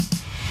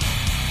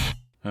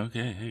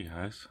Okay, hey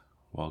guys.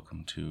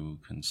 Welcome to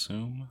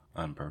Consume.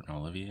 I'm Burton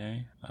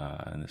Olivier,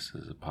 and this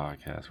is a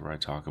podcast where I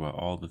talk about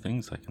all the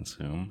things I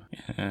consume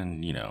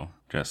and,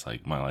 just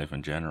like my life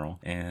in general.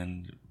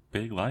 And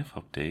big life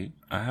update,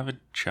 I have a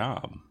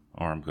job,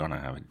 or I'm gonna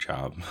have a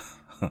job.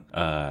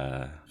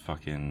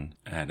 Fucking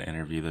had an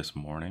interview this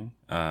morning,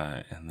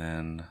 and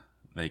then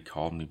they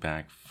called me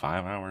back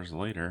 5 hours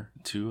later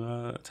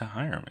to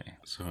hire me.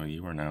 So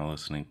you are now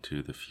listening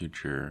to the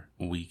future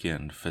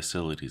weekend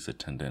facilities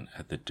attendant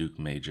at the Duke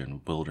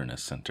Majan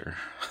Wilderness Center.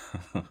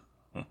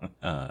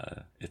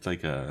 It's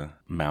like a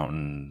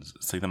mountains.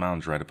 It's like the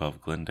mountains right above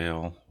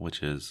Glendale,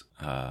 which is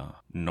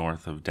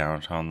north of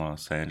downtown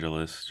Los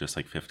Angeles, just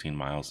like 15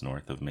 miles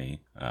north of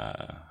me.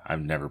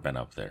 I've never been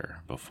up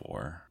there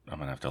before. I'm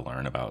gonna have to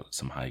learn about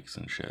some hikes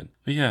and shit.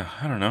 But yeah,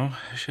 I don't know.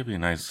 It should be a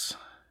nice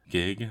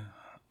gig.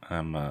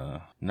 I'm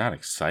not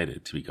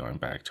excited to be going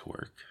back to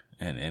work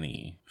in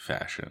any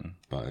fashion,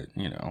 but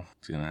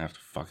it's gonna have to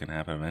fucking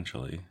happen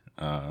eventually.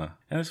 And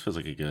this feels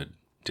like a good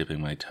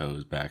dipping my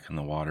toes back in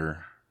the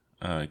water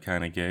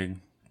kind of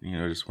gig,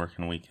 just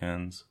working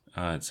weekends.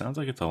 It sounds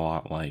like it's a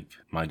lot like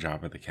my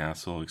job at the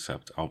castle,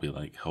 except I'll be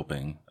like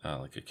helping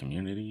like a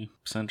community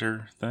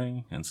center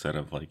thing instead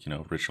of like,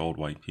 rich old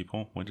white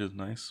people, which is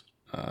nice.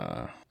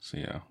 So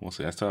yeah, we'll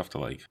see. I still have to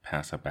like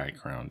pass a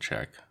background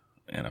check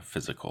and a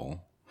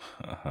physical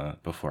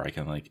before I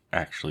can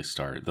actually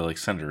start. The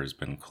center has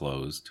been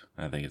closed.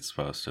 I think it's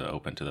supposed to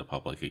open to the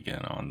public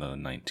again on the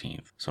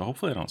 19th. So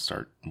hopefully I don't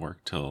start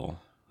work till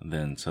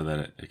then, so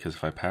that because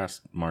if I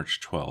pass March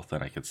 12th,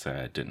 then I could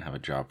say I didn't have a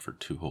job for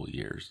 2 whole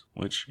years,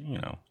 which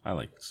I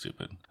like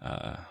stupid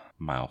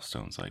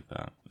milestones like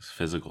that. This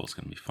physical is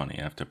gonna be funny.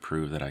 I have to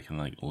prove that I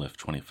can lift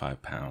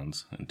 25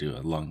 pounds and do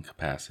a lung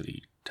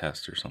capacity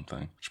test or something.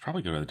 I should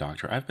probably go to the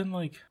doctor. I've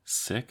been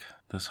sick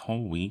this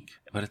whole week,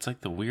 but it's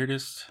the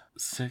weirdest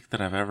sick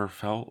that I've ever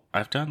felt.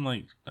 I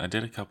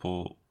did a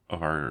couple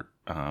of our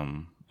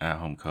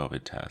at-home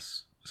COVID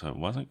tests. So it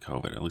wasn't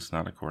COVID, at least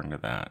not according to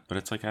that. But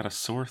it's I had a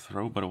sore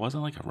throat, but it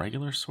wasn't a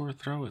regular sore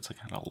throat. It's I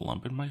had a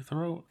lump in my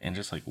throat and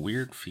just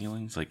weird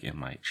feelings in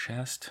my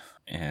chest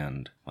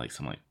and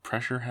some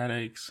pressure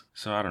headaches.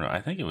 So I don't know.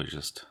 I think it's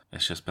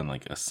just been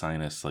a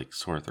sinus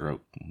sore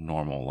throat,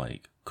 normal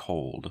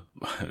cold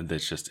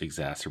that's just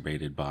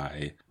exacerbated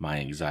by my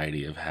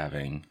anxiety of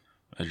having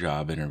a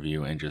job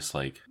interview and just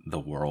the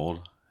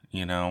world,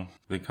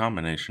 the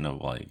combination of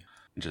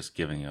just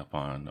giving up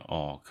on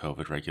all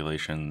COVID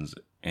regulations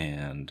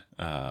and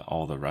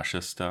all the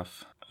Russia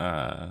stuff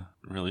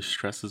really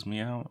stresses me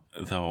out.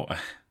 Though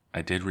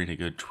I did read a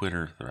good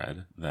Twitter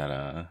thread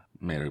that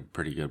made a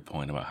pretty good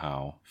point about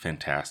how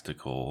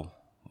fantastical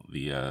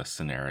the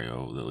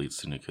scenario that leads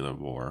to nuclear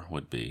war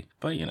would be.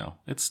 But,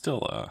 it's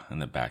still in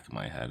the back of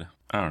my head.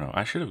 I don't know.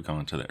 I should have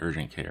gone to the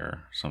urgent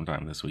care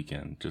sometime this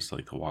weekend, just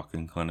the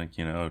walk-in clinic,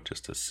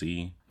 just to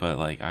see. But,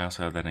 I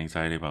also have that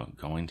anxiety about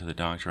going to the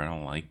doctor. I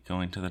don't like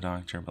going to the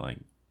doctor, but,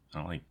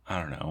 I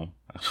don't know.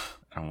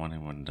 I don't want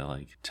anyone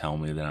to, tell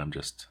me that I'm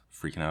just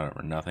freaking out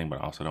over nothing, but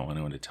I also don't want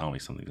anyone to tell me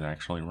something's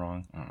actually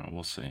wrong. I don't know,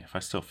 we'll see. If I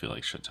still feel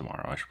like shit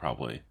tomorrow, I should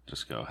probably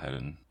just go ahead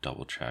and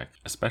double check.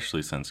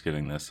 Especially since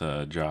getting this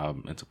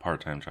job, it's a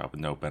part-time job with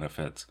no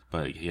benefits,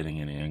 but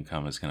getting any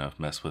income is going to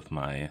mess with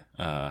my,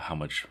 how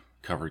much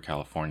Covered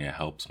California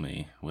helps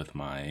me with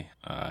my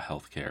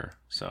healthcare.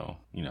 So,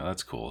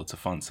 that's cool. It's a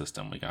fun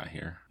system we got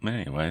here. But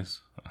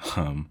anyways,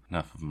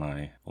 enough of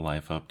my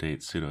life update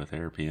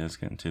pseudotherapy. Let's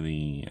get into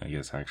the,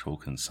 actual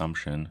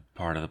consumption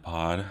part of the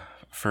pod.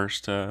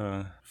 First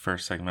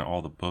segment,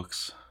 all the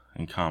books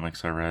and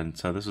comics I read.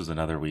 So this was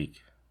another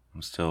week.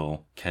 I'm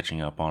still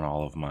catching up on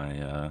all of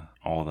my,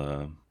 all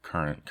the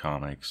current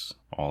comics,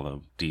 all the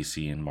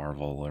DC and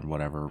Marvel or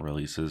whatever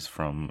releases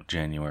from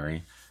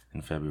January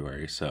and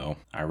February. So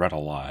I read a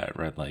lot.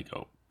 I read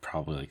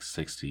probably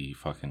 60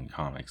 fucking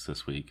comics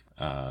this week.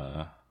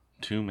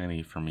 Too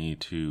many for me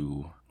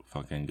to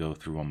fucking go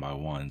through one by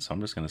one. So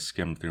I'm just going to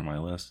skim through my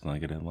list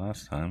like I did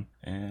last time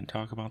and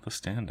talk about the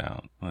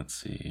standout. Let's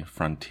see.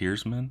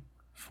 Frontiersman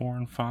 4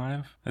 and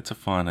 5.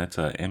 It's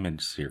an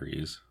Image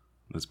series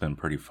that's been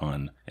pretty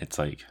fun. It's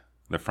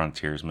the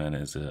Frontiersman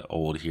is an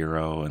old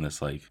hero, and it's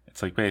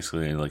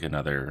basically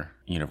another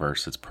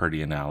universe that's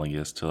pretty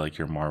analogous to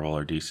your Marvel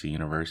or DC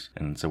universe.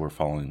 And so we're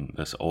following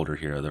this older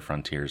hero, the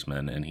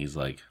Frontiersman, and he's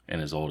in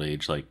his old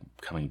age,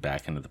 coming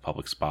back into the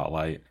public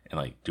spotlight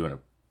and doing a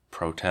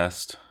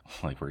protest,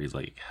 where he's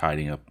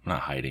hiding up,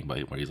 not hiding,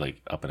 but where he's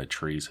up in a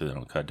tree so they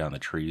don't cut down the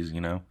trees,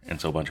 And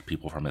so a bunch of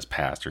people from his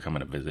past are coming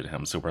to visit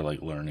him. So we're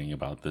learning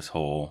about this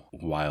whole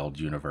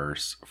wild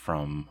universe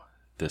from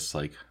this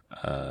through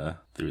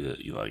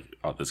the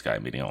this guy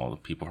meeting all the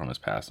people from his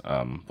past,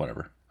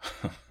 whatever.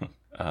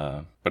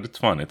 But it's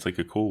fun. It's a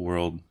cool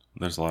world.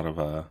 There's a lot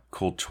of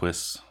cool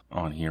twists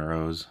on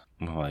heroes.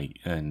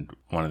 And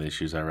one of the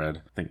issues I read,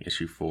 I think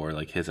issue 4,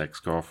 his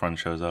ex-girlfriend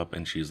shows up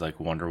and she's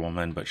Wonder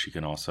Woman, but she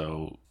can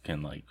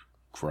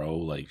grow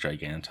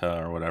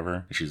Giganta or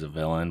whatever. She's a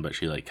villain, but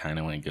she kind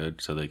of went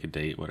good so they could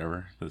date,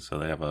 whatever. So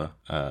they have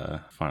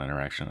a fun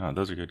interaction. Oh,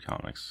 those are good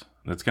comics.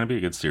 That's going to be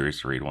a good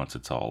series to read once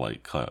it's all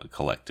like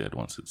collected,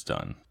 once it's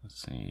done.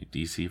 Let's see,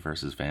 DC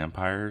versus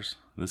Vampires.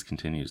 This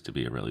continues to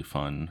be a really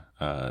fun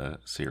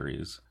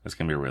series. It's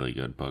going to be a really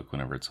good book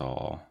whenever it's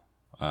all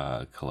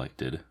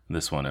collected.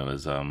 This one, it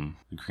was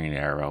Green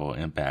Arrow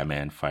and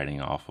Batman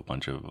fighting off a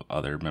bunch of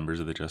other members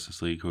of the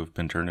Justice League who have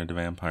been turned into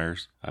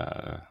vampires.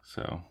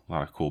 So a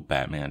lot of cool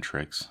Batman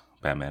tricks.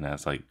 Batman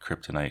has like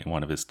kryptonite in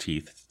one of his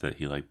teeth that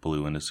he like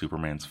blew into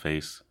Superman's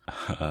face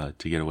to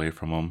get away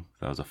from him.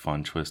 That was a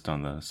fun twist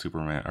on the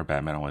Superman or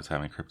Batman always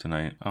having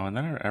kryptonite. Oh, and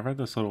then I read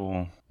this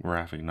little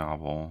graphic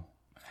novel.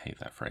 I hate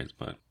that phrase,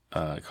 but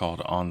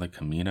called On the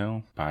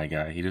Camino by a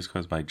guy. He just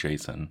goes by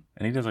Jason,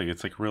 and he does like,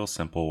 it's like real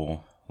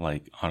simple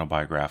like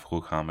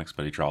autobiographical comics,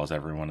 but he draws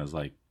everyone as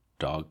like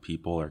dog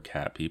people or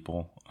cat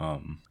people.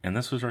 And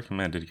this was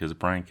recommended because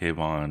Brian K.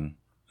 Vaughan,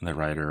 the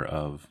writer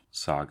of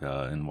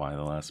Saga and Y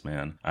the Last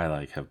Man, I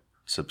like have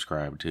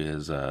subscribed to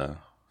his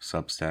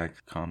Substack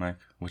comic,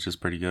 which is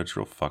pretty good. It's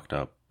real fucked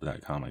up,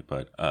 that comic,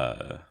 but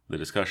the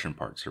discussion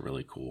parts are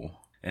really cool.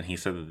 And he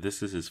said that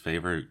this is his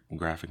favorite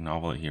graphic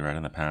novel that he read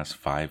in the past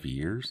 5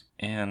 years.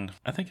 And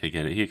I think I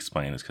get it. He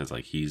explained it's because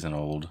like he's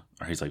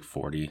he's like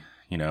 40,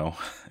 you know,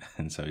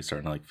 and so he's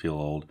starting to like feel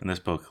old. In this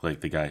book, like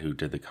the guy who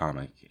did the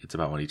comic, it's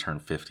about when he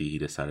turned 50, he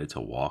decided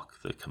to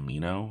walk the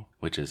Camino,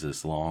 which is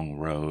this long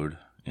road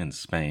in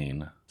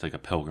Spain. It's like a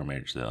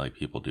pilgrimage that like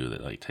people do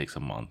that like takes a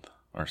month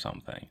or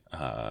something.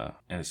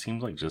 And it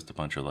seems like just a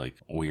bunch of like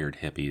weird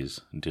hippies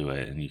do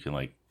it, and you can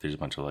like, there's a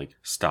bunch of like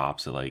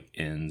stops at like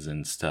inns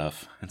and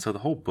stuff. And so the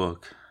whole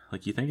book,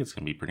 like you think it's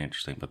gonna be pretty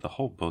interesting, but the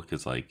whole book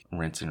is like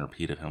rinse and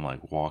repeat of him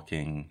like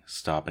walking,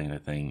 stopping at a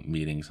thing,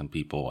 meeting some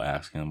people,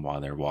 asking them why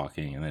they're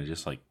walking, and then it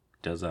just like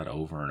does that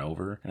over and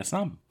over. And it's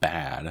not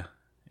bad.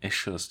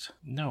 It's just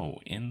no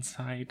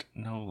insight,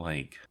 no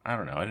like, I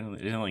don't know.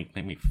 It didn't like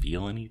make me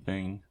feel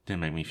anything.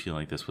 Didn't make me feel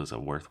like this was a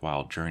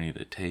worthwhile journey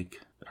to take,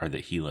 or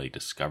that he like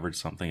discovered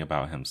something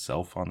about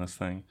himself on this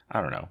thing. I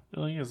don't know.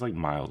 It's like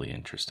mildly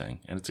interesting,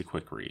 and it's a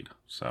quick read.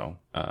 So,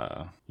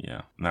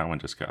 yeah, that one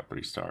just got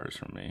 3 stars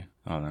from me.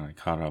 Oh, and then I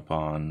caught up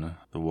on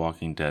The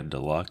Walking Dead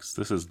Deluxe.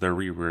 They're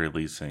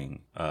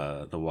re-releasing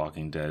The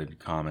Walking Dead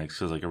comics,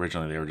 because like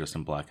originally they were just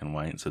in black and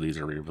white, so these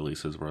are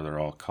re-releases where they're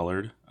all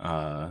colored,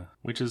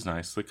 which is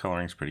nice. The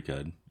coloring's pretty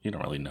good. You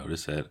don't really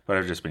notice it, but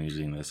I've just been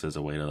using this as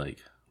a way to like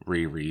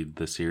reread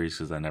the series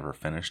because I never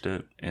finished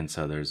it. And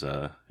so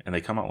and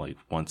they come out like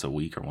once a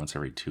week or once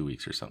every 2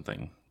 weeks or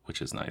something,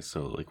 which is nice.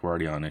 So like we're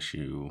already on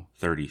issue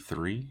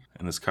 33,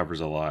 and this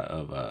covers a lot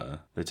of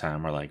the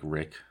time where like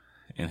Rick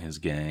and his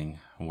gang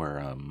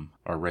or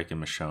Rick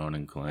and Michonne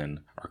and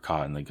Glenn are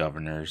caught in the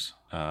governor's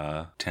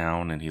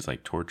town, and he's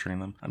like torturing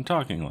them. I'm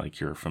talking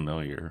like you're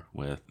familiar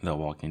with The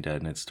Walking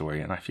Dead and its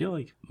story, and I feel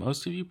like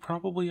most of you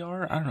probably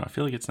are. I don't know. I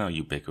feel like it's now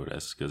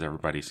ubiquitous because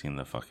everybody's seen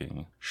the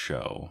fucking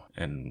show,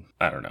 and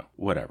I don't know,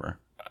 whatever.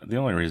 The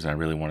only reason I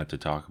really wanted to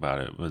talk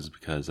about it was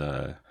because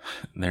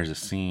there's a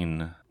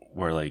scene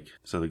where like,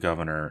 so the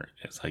governor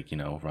is like, you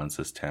know, runs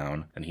this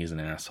town, and he's an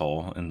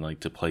asshole, and like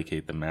to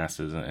placate the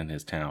masses in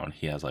his town,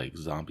 he has like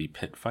zombie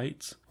pit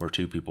fights where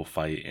 2 people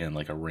fight in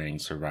like a ring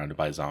surrounded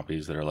by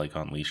zombies that are like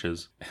on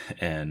leashes.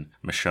 And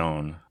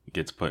Michonne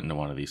gets put into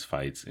one of these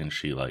fights, and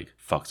she like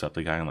fucks up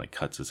the guy and like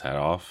cuts his head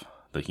off,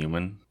 the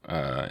human,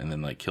 and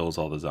then like kills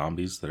all the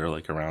zombies that are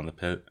like around the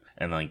pit.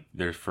 And like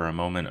there's, for a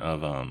moment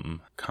of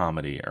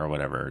comedy or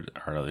whatever,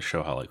 or to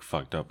show how like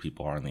fucked up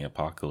people are in the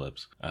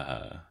apocalypse,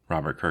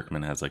 Robert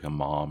Kirkman has like a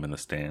mom in the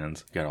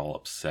stands got all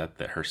upset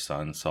that her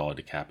son saw a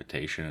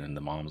decapitation, and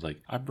the mom's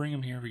like, I bring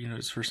him here, you know,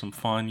 just for some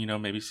fun, you know,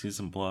 maybe see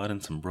some blood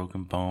and some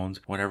broken bones,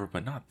 whatever,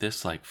 but not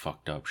this like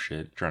fucked up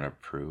shit. Trying to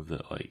prove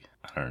that like,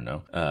 I don't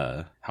know,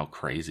 how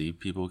crazy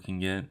people can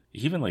get.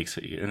 Even like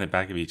in the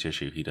back of each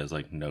issue, he does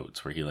like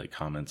notes where he like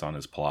comments on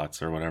his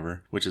plots or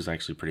whatever, which is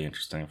actually pretty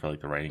interesting for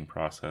like the writing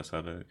process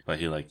of it. But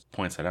he like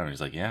points that out, and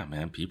he's like, yeah,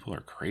 man, people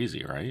are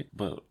crazy, right?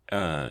 But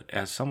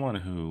as someone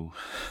who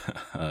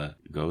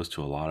goes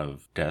to a lot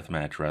of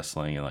deathmatch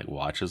wrestling and like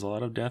watches a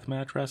lot of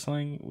deathmatch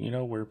wrestling, you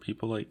know, where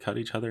people like cut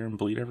each other and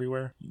bleed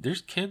everywhere,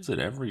 there's kids at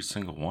every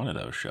single one of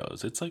those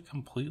shows. It's like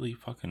completely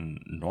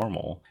fucking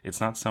normal.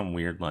 It's not some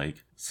weird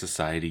like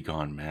society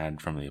gone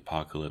mad from the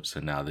apocalypse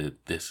and now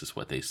that this is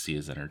what they see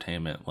as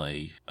entertainment.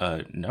 Like,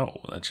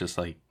 no, that's just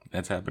like,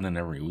 that's happening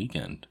every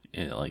weekend,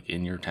 like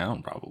in your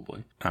town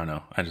probably. I don't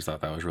know. I just thought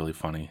that was really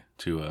funny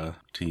to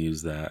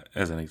use that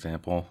as an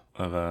example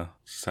of a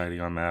society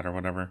gone mad or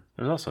whatever.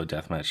 There's also a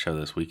deathmatch show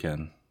this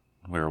weekend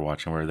we were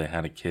watching where they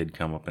had a kid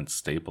come up and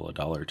staple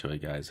 $1 to a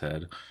guy's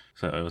head.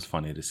 So it was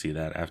funny to see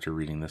that after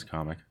reading this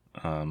comic.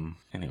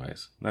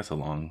 Anyways, that's a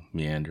long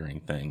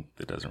meandering thing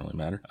that doesn't really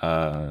matter.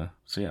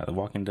 So yeah, The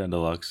Walking Dead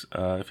Deluxe.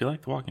 If you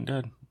like The Walking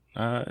Dead,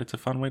 it's a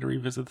fun way to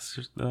revisit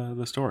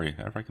the story.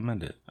 I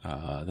recommend it.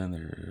 Then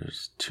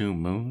there's Two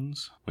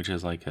Moons, which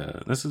is like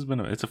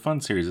it's a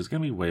fun series. It's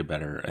gonna be way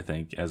better, I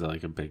think, as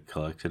like a big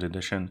collected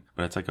edition.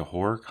 But it's like a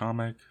horror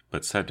comic,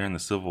 but set during the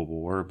Civil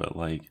War. But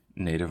like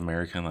Native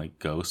American like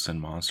ghosts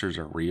and monsters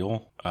are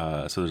real.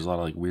 So there's a lot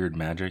of like weird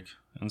magic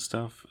and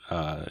stuff.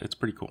 It's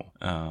pretty cool.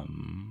 I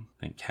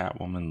think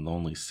Catwoman,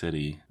 Lonely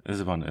City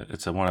is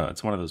it's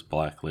one of those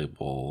Black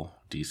Label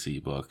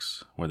DC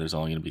books where there's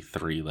only going to be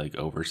 3 like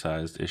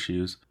oversized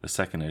issues. The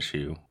second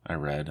issue I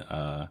read,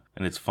 and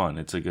it's fun.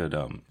 It's a good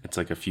it's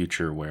like a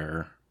future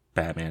where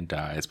Batman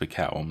dies, but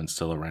Catwoman's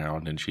still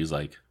around, and she's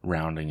like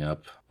rounding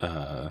up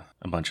a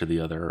bunch of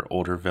the other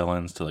older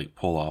villains to like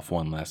pull off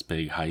one last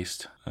big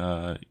heist.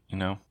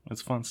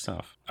 It's fun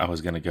stuff. I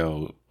was gonna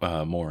go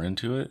more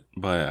into it,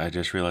 but I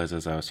just realized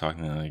as I was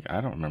talking, like I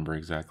don't remember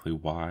exactly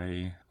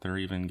why they're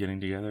even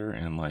getting together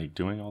and like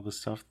doing all the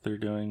stuff they're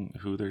doing,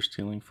 who they're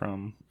stealing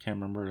from. Can't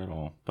remember it at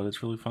all, but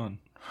it's really fun.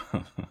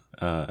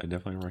 I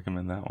definitely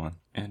recommend that one.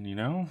 And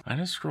I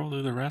just scroll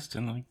through the rest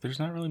and like there's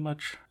not really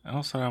much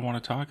else that I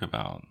want to talk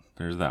about.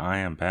 There's the I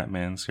Am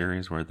Batman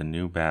series where the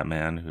new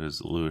Batman, who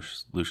is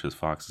Lucius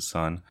Fox's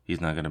son,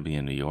 he's not going to be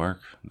in New York.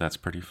 That's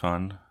pretty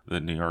fun.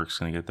 That New York's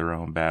going to get their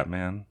own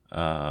Batman.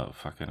 I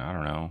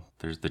don't know.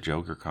 There's the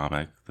Joker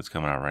comic that's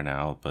coming out right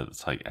now, but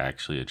it's like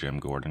actually a Jim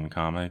Gordon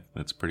comic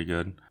that's pretty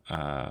good.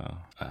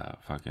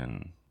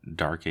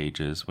 Dark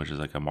Ages, which is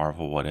like a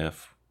Marvel What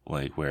If,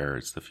 like where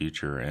it's the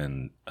future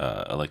and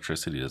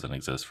electricity doesn't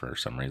exist for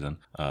some reason.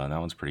 That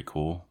one's pretty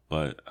cool.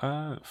 But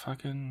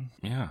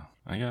yeah,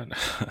 I got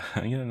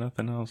I got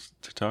nothing else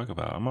to talk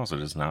about. I'm also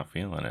just not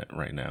feeling it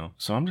right now,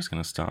 so I'm just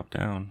gonna stop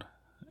down,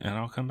 and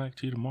I'll come back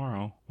to you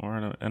tomorrow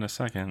or in a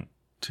second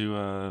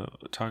to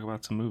talk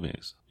about some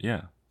movies.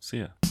 Yeah, see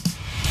ya.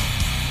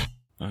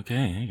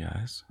 Okay, hey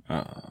guys,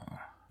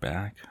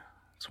 back.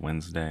 It's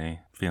Wednesday,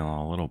 feeling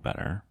a little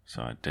better,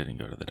 so I didn't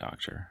go to the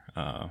doctor.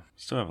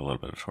 Still have a little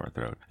bit of sore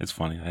throat. It's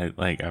funny,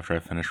 after I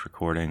finished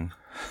recording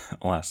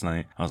last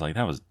night, I was like,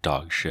 that was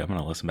dog shit. I'm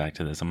gonna listen back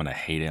to this. I'm gonna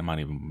hate it. I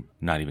might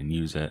not even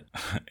use it.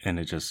 And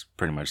it just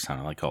pretty much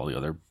sounded like all the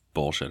other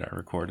bullshit I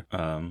record.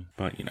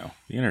 But the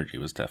energy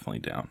was definitely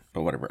down.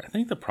 But whatever. I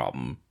think the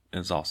problem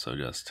is also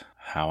just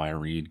how I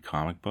read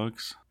comic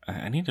books.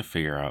 I need to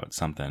figure out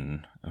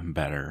something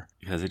better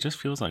because it just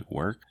feels like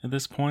work at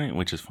this point,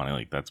 which is funny.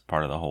 Like that's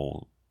part of the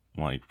whole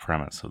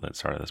premise of that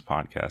start of this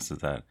podcast is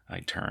that I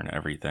turn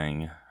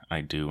everything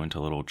I do into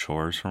little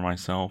chores for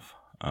myself.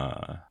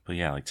 But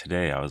yeah, like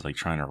today I was like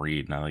trying to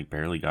read and I like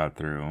barely got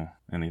through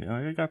anything.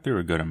 I got through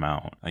a good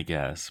amount, I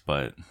guess,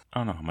 but I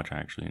don't know how much I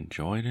actually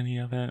enjoyed any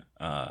of it.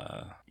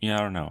 Yeah, I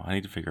don't know. I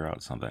need to figure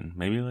out something.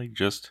 Maybe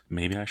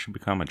I should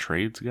become a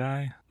trades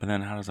guy, but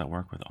then how does that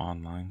work with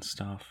online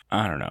stuff?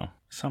 I don't know.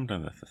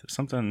 Something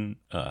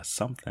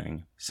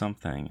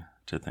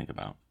to think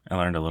about. I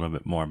learned a little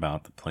bit more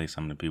about the place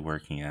I'm going to be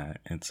working at.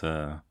 It's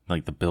the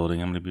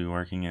building I'm going to be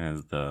working in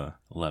is the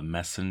Le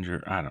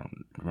Messenger. I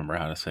don't remember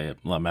how to say it.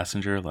 Le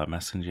Messenger,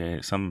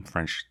 some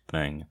French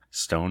thing.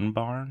 Stone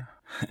barn.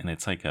 And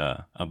it's like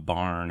a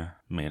barn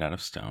made out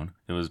of stone.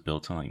 It was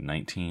built in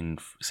like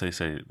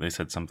they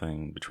said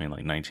something between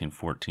like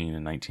 1914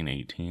 and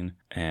 1918.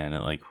 And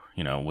it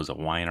was a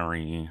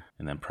winery,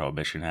 and then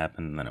Prohibition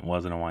happened, and then it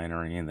wasn't a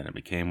winery, and then it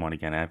became one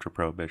again after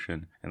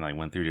Prohibition, and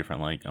went through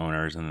different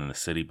owners, and then the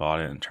city bought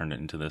it and turned it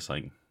into this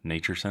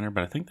nature center.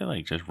 But I think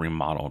they just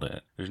remodeled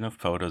it. There's no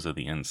photos of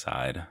the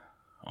inside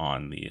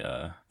on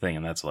the thing,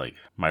 and that's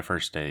my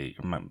first day,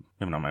 maybe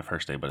not my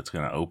first day, but it's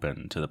going to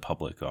open to the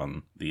public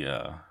on the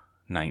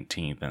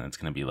 19th, and it's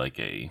going to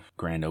be a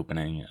grand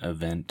opening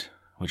event,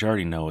 which I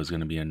already know is going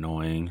to be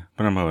annoying,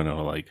 but I'm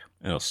hoping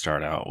it'll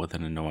start out with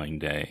an annoying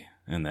day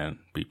and then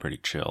be pretty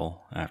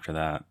chill after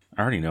that.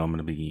 I already know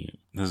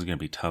this is going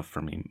to be tough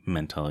for me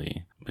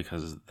mentally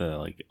because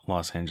the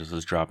Los Angeles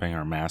is dropping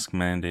our mask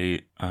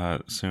mandate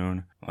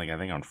soon, I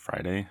think on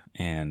Friday,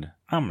 and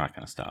I'm not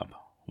going to stop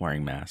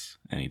wearing masks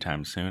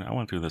anytime soon. I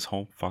went through this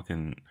whole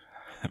fucking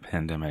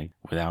pandemic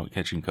without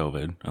catching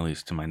COVID, at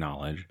least to my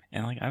knowledge,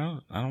 and I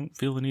don't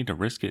feel the need to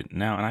risk it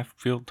now, and I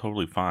feel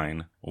totally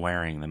fine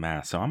wearing the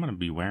mask. So I'm going to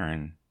be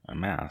wearing a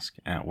mask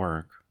at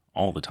work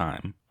all the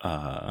time.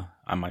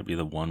 I might be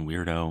the one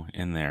weirdo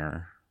in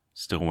there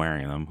still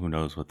wearing them. Who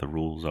knows what the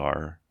rules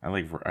are? I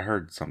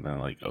heard something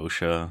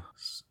OSHA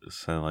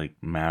said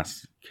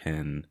masks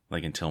can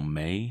until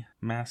May,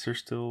 masks are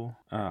still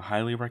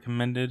highly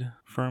recommended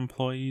for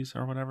employees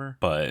or whatever.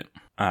 But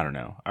I don't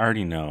know. I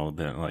already know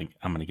that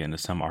I'm gonna get into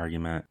some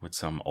argument with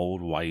some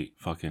old white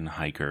fucking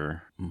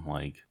hiker,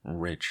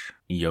 rich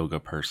yoga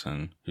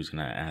person who's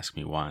gonna ask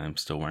me why I'm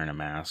still wearing a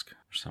mask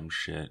or some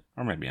shit.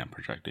 Or maybe I'm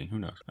projecting. Who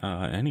knows?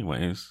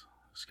 Anyways.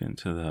 Let's get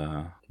into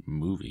the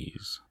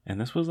movies.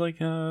 And this was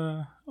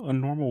a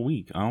normal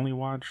week. I only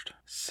watched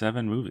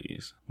 7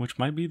 movies, which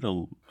might be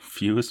the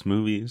fewest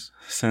movies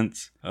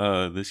since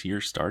this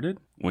year started,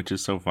 which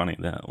is so funny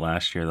that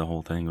last year the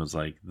whole thing was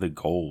the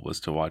goal was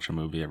to watch a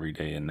movie every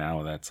day, and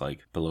now that's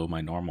below my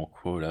normal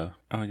quota.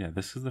 Oh yeah,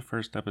 this is the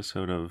first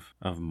episode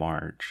of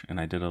March, and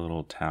I did a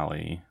little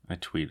tally. I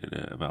tweeted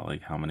it about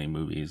how many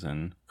movies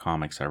and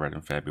comics I read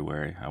in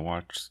February. I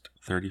watched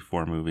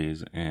 34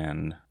 movies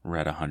and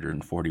read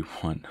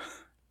 141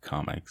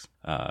 comics,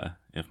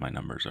 if my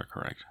numbers are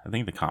correct. I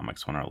think the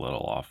comics one are a little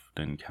off.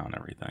 Didn't count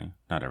everything.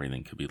 Not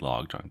everything could be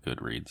logged on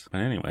Goodreads.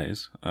 But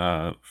anyways,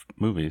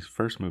 movies.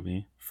 First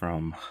movie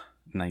from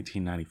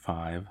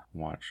 1995,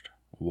 watched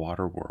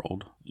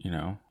Waterworld,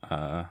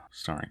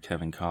 starring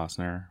Kevin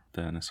Costner,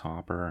 Dennis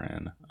Hopper,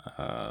 and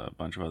a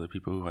bunch of other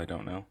people who I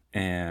don't know.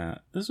 And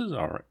this is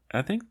alright.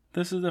 I think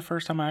this is the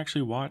first time I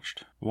actually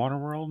watched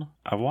Waterworld.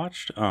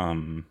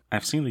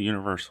 I've seen the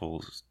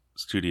Universal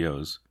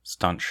Studios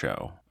stunt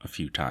show a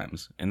few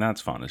times, and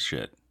that's fun as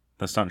shit.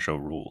 The stunt show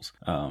rules.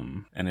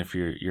 And if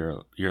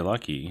you're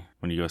lucky,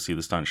 when you go see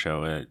the stunt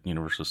show at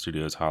Universal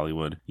Studios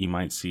Hollywood, you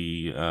might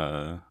see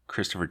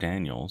Christopher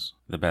Daniels,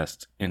 the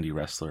best indie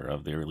wrestler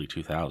of the early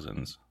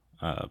 2000s,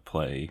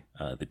 play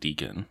the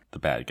Deacon, the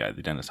bad guy,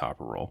 the Dennis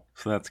Hopper role.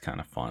 So that's kind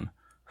of fun.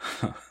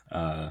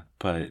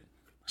 But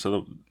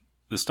so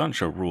the stunt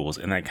show rules,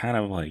 and that kind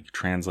of like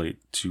translates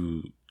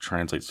to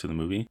the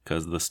movie,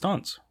 because the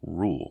stunts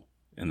rule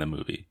in the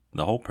movie.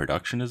 The whole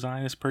production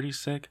design is pretty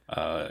sick.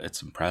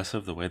 It's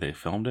impressive the way they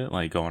filmed it,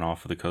 like going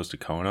off of the coast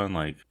of Kona and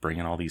like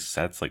bringing all these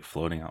sets like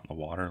floating out in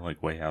the water,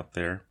 like way out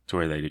there to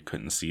where they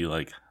couldn't see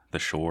like the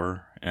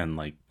shore and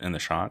like in the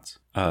shots.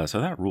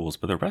 So that rules.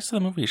 But the rest of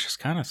the movie is just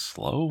kind of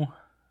slow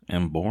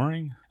and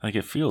boring. Like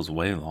it feels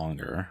way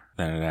longer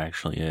than it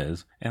actually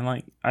is. And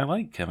like I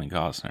like Kevin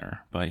Costner,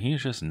 but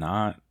he's just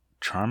not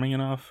charming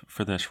enough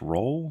for this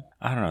role.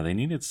 I don't know. They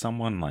needed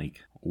someone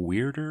like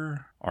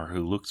weirder or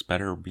who looks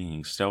better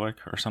being stoic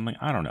or something.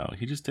 I don't know.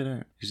 He just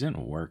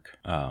didn't work.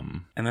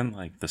 And then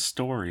like the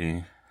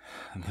story,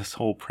 this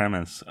whole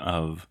premise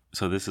of,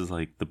 so this is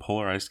like the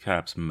polar ice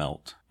caps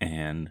melt,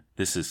 and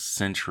this is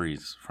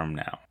centuries from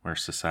now where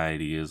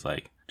society is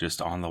like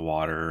just on the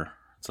water.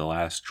 It's the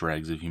last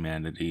dregs of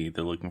humanity.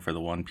 They're looking for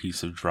the one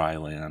piece of dry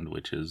land,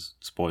 which is,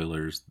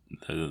 spoilers,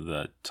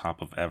 the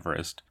top of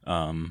Everest.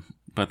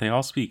 But they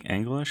all speak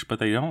English, but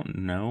they don't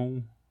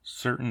know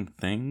certain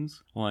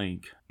things.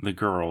 Like the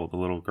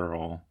little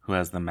girl who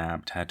has the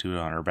map tattooed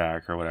on her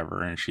back or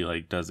whatever, and she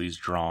like does these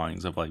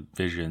drawings of like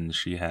visions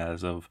she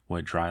has of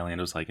what dry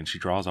land was like, and she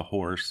draws a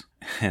horse.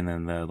 And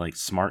then the like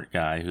smart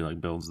guy who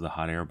like builds the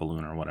hot air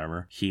balloon or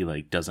whatever, he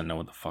like doesn't know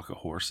what the fuck a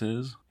horse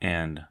is.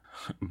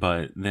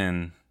 But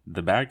then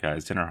the bad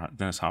guys,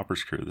 Dennis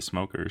Hopper's crew, the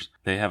smokers,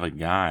 they have a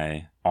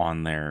guy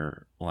on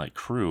their like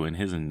crew, and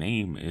his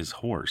name is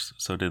Horse.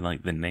 So did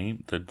like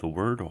the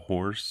word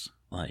horse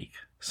like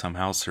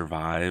somehow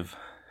survive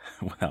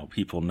without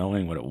people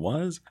knowing what it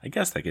was? I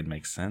guess that could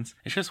make sense.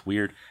 It's just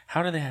weird.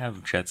 How do they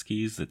have jet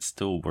skis that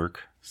still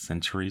work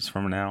centuries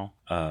from now?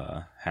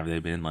 Have they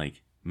been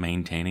like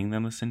maintaining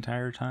them this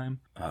entire time?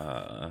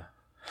 I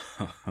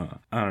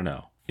don't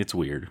know. It's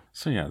weird.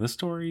 So yeah, the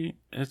story,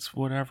 it's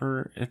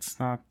whatever. It's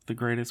not the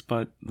greatest,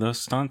 but the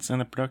stunts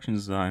and the production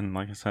design,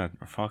 like I said,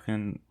 are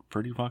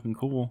pretty fucking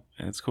cool.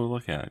 And it's cool to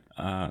look at.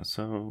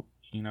 So,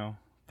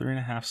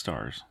 3.5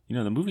 stars.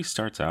 The movie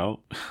starts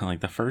out,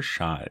 like the first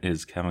shot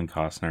is Kevin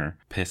Costner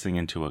pissing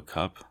into a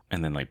cup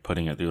and then like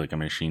putting it through like a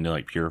machine to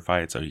like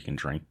purify it so he can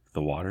drink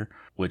the water,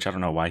 which I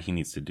don't know why he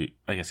needs to do.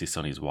 I guess he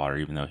still needs water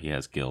even though he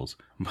has gills.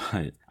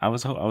 But I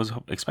was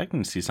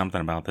expecting to see something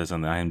about this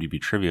on the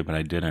IMDb trivia, but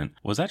I didn't.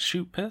 Was that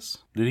shoot piss?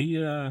 Did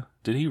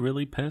he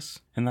really piss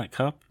in that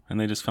cup and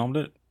they just filmed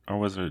it?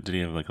 Or did he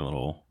have like a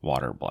little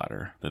water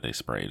bladder that they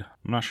sprayed?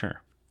 I'm not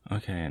sure.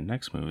 Okay,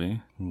 next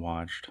movie,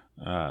 watched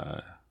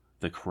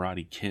The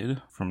Karate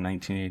Kid from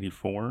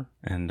 1984,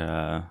 and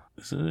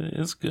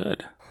it's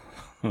good.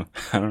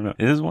 I don't know.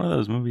 It is one of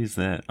those movies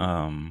that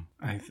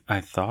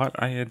I thought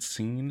I had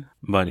seen,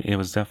 but it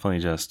was definitely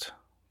just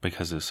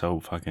because it's so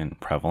fucking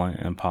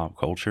prevalent in pop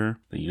culture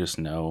that you just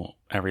know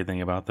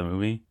everything about the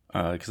movie.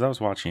 Because I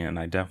was watching it, and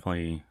I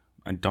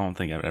don't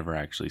think I've ever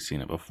actually seen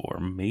it before.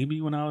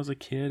 Maybe when I was a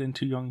kid and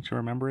too young to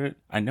remember it.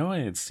 I know I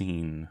had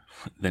seen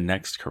the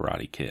next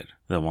Karate Kid,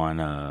 the one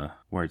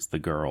where it's the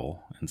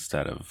girl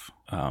instead of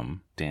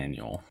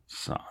Daniel's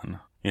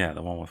son. Yeah,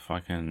 the one with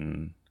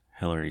fucking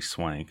Hilary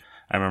Swank.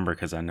 I remember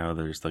because I know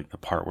there's like the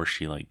part where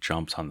she like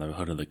jumps on the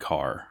hood of the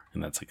car,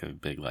 and that's like a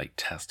big like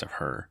test of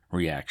her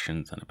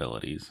reactions and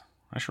abilities.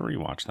 I should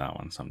rewatch that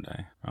one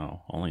someday.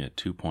 Oh, only a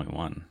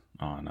 2.1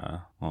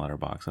 on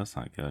Letterboxd. That's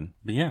not good.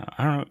 But yeah,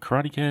 I don't know.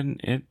 Karate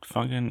Kid,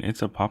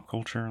 it's a pop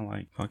culture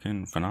like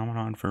fucking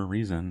phenomenon for a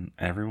reason.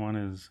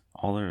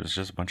 All there is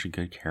just a bunch of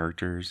good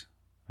characters.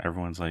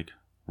 Everyone's like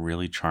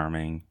really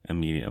charming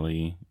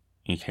immediately.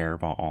 You care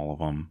about all of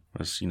them.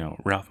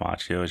 Ralph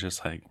Macchio is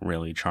just like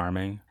really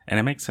charming. And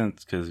it makes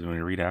sense because when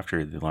you read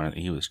after, they learn that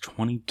he was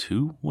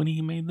 22 when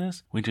he made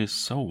this, which is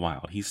so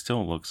wild. He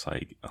still looks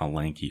like a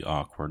lanky,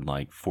 awkward,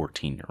 like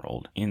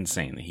 14-year-old.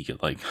 Insane that he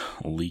could like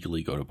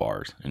legally go to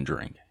bars and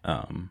drink.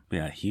 But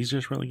yeah, he's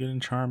just really good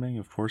and charming.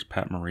 Of course,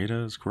 Pat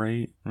Morita is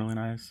great, really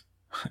nice.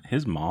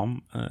 His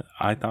mom,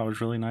 I thought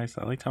was really nice.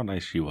 I liked how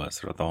nice she was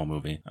throughout the whole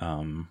movie.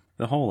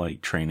 The whole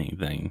like training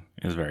thing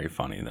is very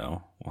funny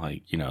though.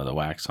 Like, the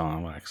wax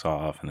on, wax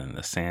off, and then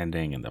the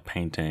sanding and the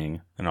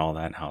painting and all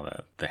that, and how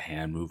the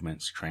hand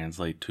movements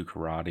translate to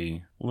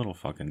karate. A little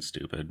fucking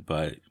stupid,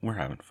 but we're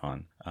having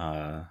fun.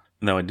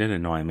 Though it did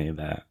annoy me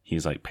that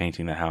he's like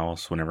painting the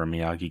house whenever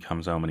Miyagi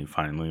comes home, and he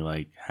finally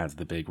like has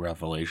the big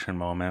revelation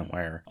moment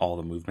where all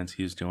the movements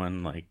he's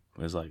doing like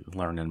was like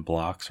learning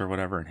blocks or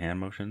whatever and hand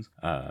motions.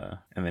 And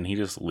then he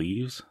just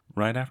leaves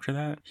right after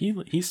that.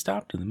 He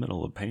stopped in the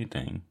middle of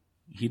painting.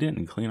 He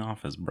didn't clean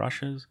off his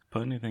brushes,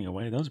 put anything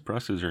away. Those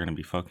brushes are going to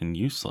be fucking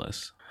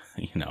useless.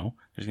 You know,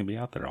 they're going to be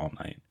out there all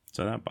night.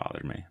 So that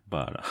bothered me.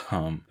 But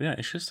yeah,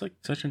 it's just like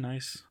such a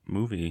nice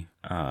movie.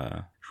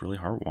 It's really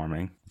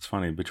heartwarming. It's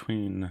funny,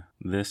 between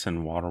this and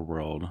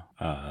Waterworld,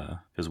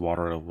 because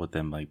Waterworld with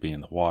them like being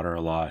in the water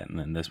a lot, and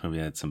then this movie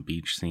had some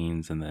beach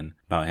scenes, and then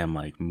about him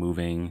like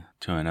moving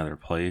to another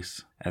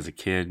place as a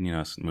kid, you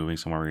know, moving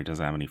somewhere where he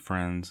doesn't have any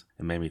friends.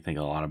 It made me think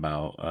a lot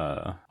about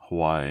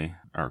Hawaii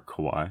or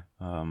Kauai.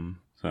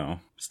 So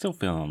still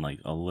feeling like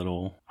a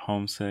little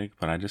homesick,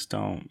 but I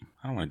don't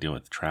want to deal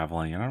with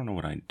traveling, and I don't know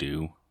what I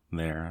do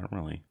there.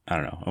 I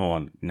don't know.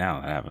 Oh,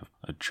 now that I have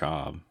a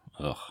job,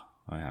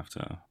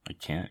 I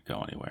can't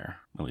go anywhere.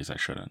 At least I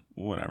shouldn't.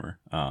 Whatever.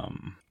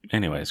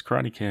 Anyways,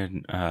 Karate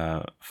Kid,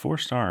 4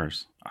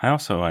 stars.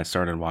 I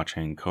started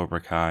watching Cobra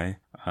Kai,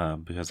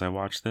 because I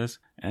watched this,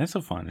 and it's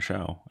a fun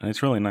show. And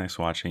it's really nice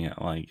watching it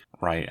like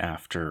right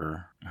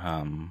after,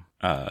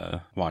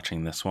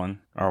 watching this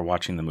one or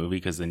watching the movie,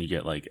 because then you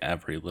get like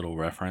every little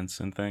reference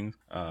and things.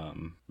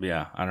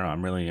 Yeah, I don't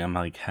know. I'm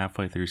like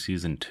halfway through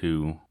season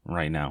 2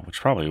 right now, which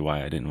is probably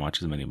why I didn't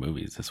watch as many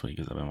movies this week,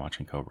 as I've been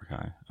watching Cobra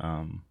Kai.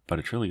 But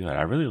it's really good.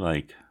 I really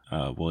like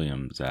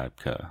William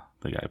Zabka,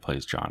 the guy who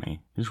plays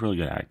Johnny. He's a really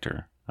good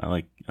actor. I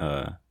like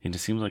he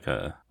just seems like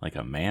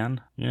a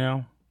man, you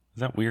know? Is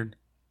that weird?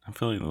 I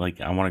feel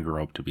like I want to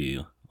grow up to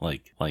be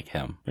like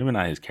him. Maybe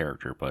not his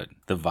character, but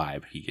the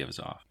vibe he gives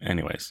off.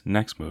 Anyways,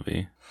 next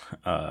movie,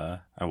 I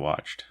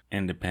watched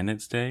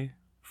Independence Day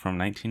from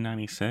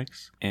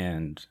 1996,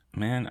 and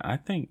man, I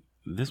think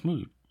this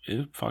movie,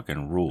 it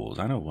fucking rules.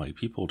 I know like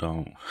people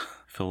don't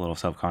feel a little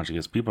self-conscious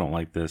because people don't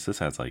like this. This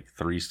has like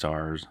 3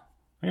 stars.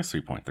 I guess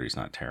 3.3 is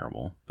not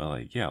terrible, but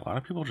like, yeah, a lot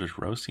of people just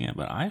roasting it,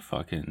 but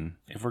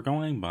if we're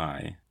going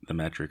by the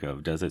metric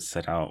of does it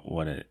set out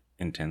what it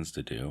intends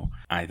to do,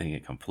 I think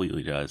it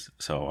completely does.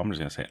 So I'm just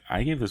gonna say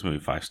I gave this movie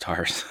 5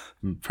 stars,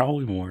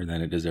 probably more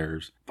than it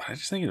deserves, but I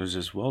just think it was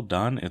just well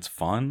done. It's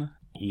fun.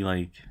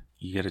 You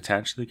get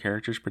attached to the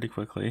characters pretty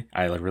quickly.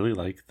 I really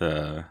like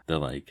the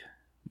like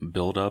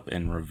build up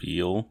and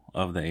reveal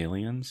of the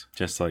aliens,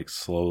 just like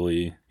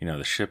slowly, you know,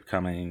 the ship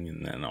coming,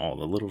 and then all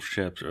the little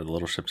ships, or the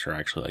little ships are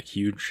actually like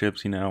huge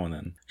ships, you know, and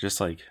then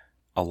just like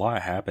a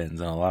lot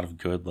happens, and a lot of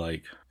good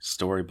like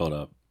story build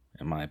up,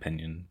 in my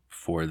opinion,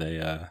 before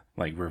they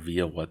like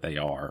reveal what they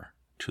are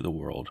to the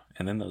world.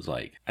 And then those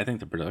like, I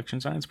think the production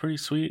design's pretty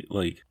sweet.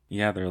 Like,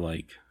 yeah, they're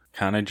like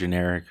kind of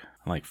generic,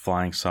 like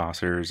flying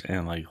saucers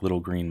and like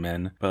little green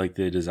men, but like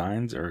the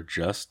designs are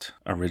just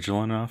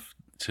original enough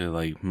to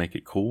like make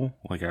it cool.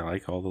 Like, I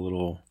like all the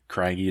little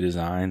craggy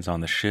designs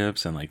on the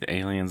ships, and like the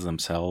aliens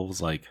themselves,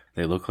 like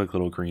they look like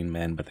little green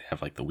men, but they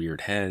have like the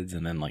weird heads,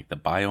 and then like the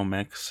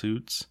biomech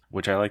suits,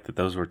 which I like that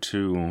those were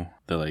the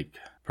like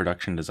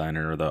production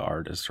designer or the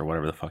artist or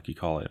whatever the fuck you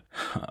call it,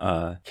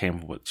 came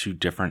up with 2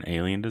 different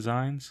alien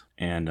designs,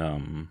 and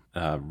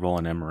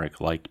Roland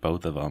Emmerich liked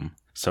both of them,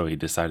 so he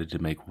decided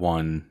to make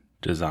one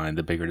design,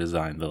 the bigger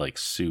design, the like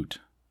suit,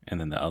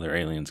 and then the other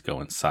aliens go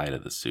inside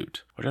of the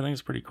suit, which I think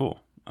is pretty cool.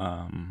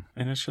 And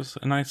it's just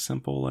a nice,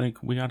 simple,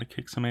 like, we gotta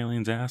kick some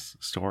aliens' ass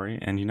story.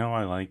 And you know,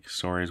 I like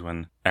stories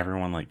when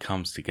everyone like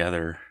comes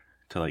together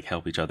to like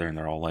help each other, and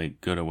they're all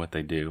like good at what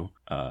they do.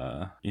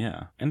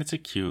 Yeah, and it's a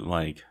cute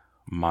like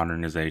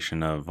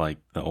modernization of like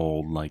the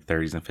old like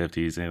 30s and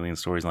 50s alien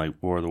stories, like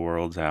War of the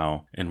Worlds.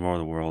 How in War of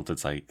the Worlds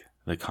it's like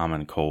the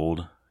common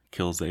cold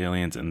kills the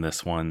aliens, and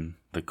this one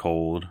the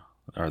cold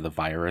or the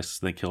virus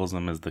that kills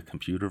them is the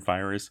computer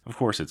virus. Of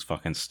course, it's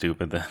fucking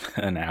stupid that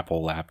an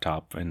Apple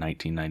laptop in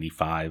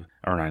 1995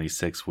 or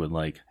 96 would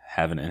like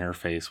have an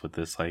interface with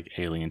this like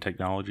alien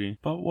technology,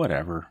 but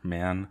whatever,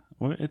 man.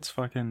 It's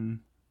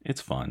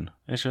fun.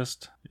 It's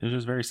just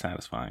very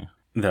satisfying.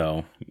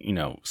 Though, you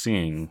know,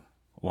 seeing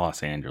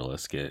Los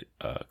Angeles get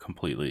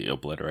completely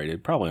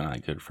obliterated, probably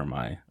not good for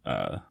my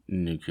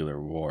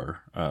nuclear war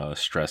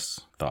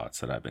stress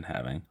thoughts that I've been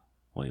having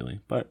lately,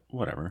 but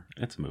whatever,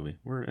 it's a movie,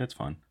 it's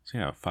fun. So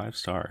yeah, 5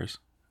 stars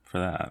for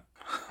that.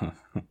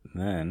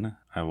 Then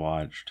I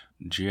watched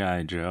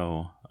G.I.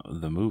 Joe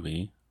the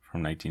movie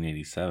from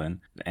 1987,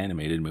 the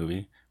animated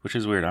movie, which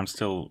is weird. I'm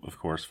still, of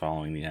course,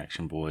 following the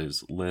Action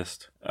Boys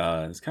list.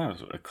 It's kind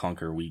of a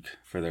clunker week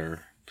for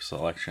their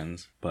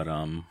selections, but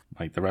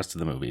like the rest of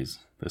the movies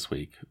this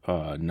week,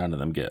 none of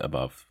them get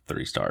above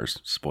 3 stars.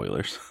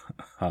 Spoilers.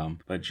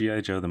 But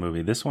G.I. Joe the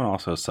movie, this one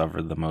also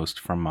suffered the most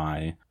from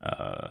my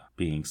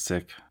being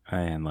sick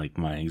and like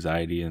my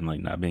anxiety and like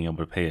not being able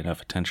to pay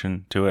enough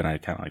attention to it, and I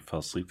kind of like fell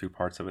asleep through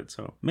parts of it,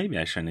 so maybe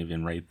I shouldn't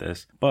even rate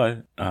this.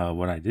 But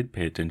what I did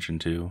pay attention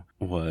to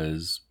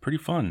was pretty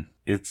fun.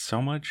 It's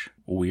so much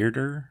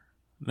weirder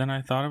than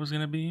I thought it was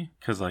gonna be,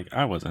 because like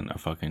I wasn't a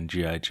fucking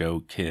G.I.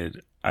 Joe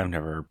kid. I've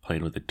never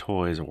played with the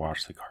toys or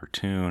watched the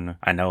cartoon.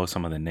 I know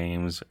some of the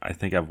names. I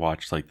think I've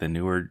watched like the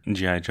newer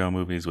G.I. Joe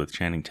movies with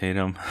Channing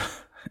Tatum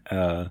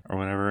or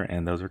whatever,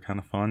 and those are kind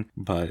of fun.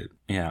 But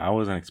yeah, I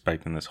wasn't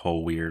expecting this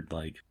whole weird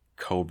like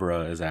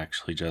Cobra is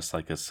actually just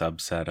like a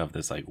subset of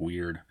this like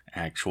weird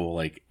actual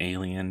like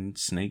alien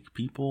snake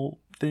people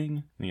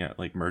thing. You got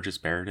like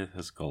Mergus Meredith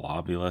as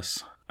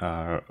Globulus,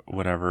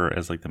 whatever,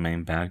 as like the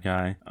main bad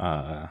guy,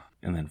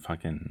 and then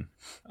fucking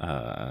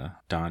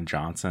Don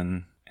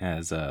Johnson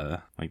as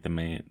like the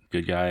main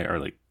good guy, or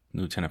like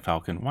Lieutenant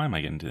Falcon. Why am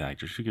I getting to the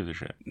actors? Who gives a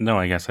shit? No,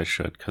 I guess I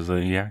should, because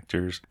the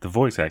actors, the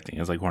voice acting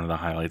is like one of the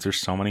highlights. There's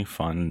so many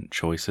fun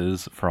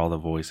choices for all the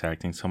voice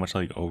acting, so much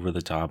like over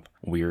the top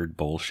weird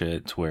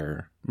bullshit, to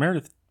where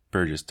Meredith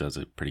Burgess does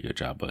a pretty good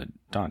job, but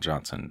Don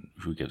Johnson,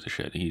 who gives a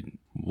shit? He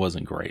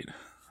wasn't great.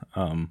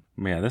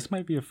 Yeah, this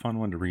might be a fun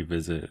one to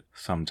revisit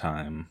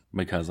sometime,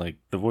 because like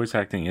the voice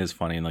acting is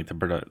funny, and like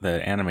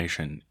the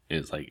animation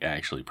is like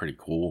actually pretty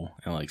cool,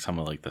 and like some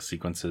of like the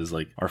sequences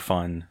like are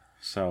fun.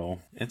 So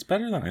it's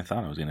better than I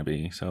thought it was gonna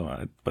be.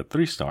 So, but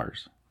 3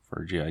 stars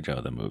for G.I. Joe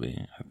the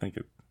movie. I think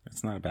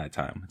it's not a bad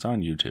time. It's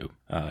on YouTube.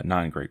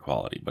 Not in great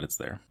quality, but it's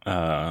there.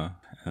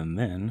 And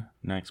then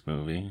next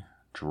movie,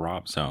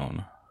 Drop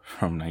Zone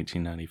from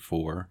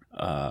 1994.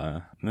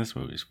 This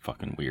movie's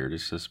fucking weird.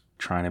 It's just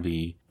trying to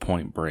be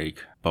Point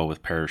Break, but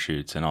with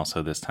parachutes, and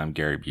also this time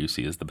Gary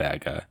Busey is the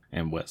bad guy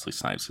and Wesley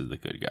Snipes is the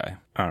good guy.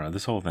 I don't know.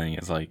 This whole thing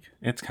is like,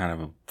 it's kind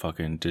of a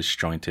fucking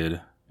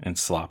disjointed and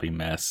sloppy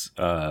mess.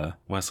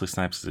 Wesley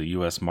Snipes is a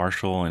U.S.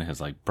 Marshal, and his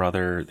like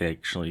brother,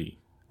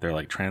 they're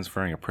like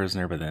transferring a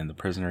prisoner, but then the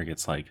prisoner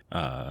gets like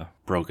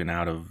broken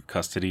out of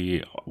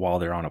custody while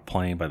they're on a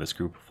plane by this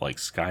group of like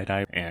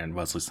skydive, and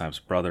Wesley Snipes'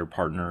 brother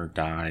partner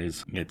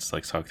dies, gets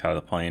like sucked out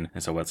of the plane,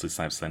 and so Wesley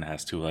Snipes then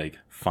has to like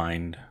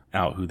find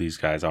out who these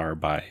guys are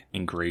by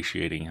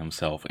ingratiating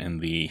himself in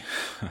the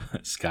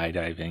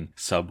skydiving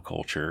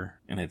subculture,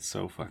 and it's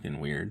so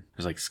fucking weird.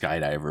 There's like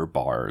skydiver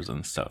bars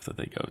and stuff that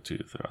they go to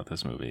throughout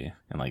this movie,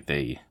 and like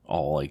they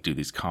all like do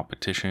these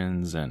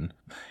competitions, and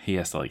he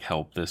has to like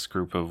help this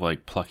group of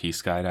like plucky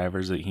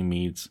skydivers that he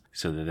meets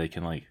so that they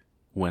can like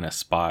win a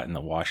spot in the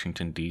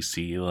Washington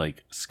DC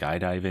like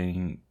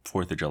skydiving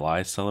 4th of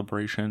July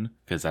celebration,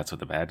 because that's what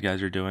the bad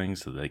guys are doing,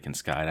 so they can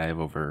skydive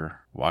over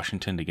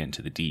Washington to get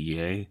into the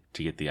DEA,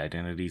 to get the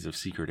identities of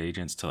secret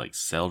agents to like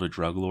sell to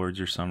drug lords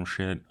or some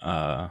shit.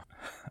 I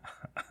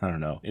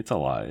don't know. It's a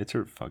lot. It's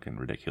a fucking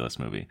ridiculous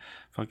movie.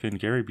 Fucking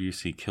Gary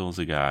Busey kills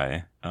a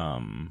guy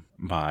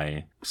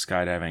by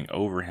skydiving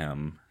over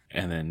him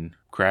and then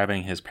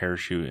grabbing his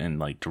parachute and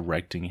like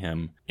directing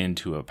him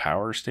into a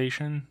power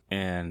station.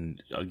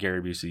 And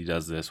Gary Busey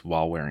does this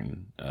while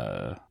wearing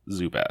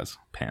Zubaz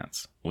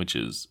pants, which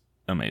is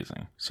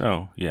amazing.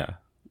 So yeah,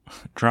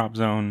 Drop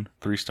Zone,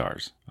 3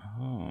 stars.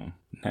 Oh,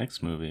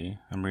 next movie,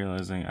 I'm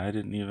realizing I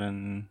didn't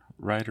even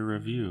write a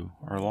review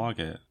or log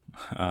it.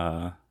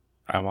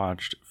 I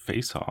watched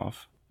Face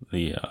Off,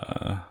 the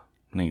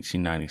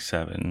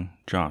 1997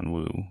 John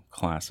Woo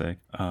classic.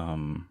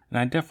 And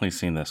I'd definitely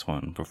seen this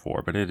one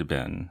before, but it had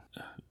been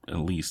at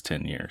least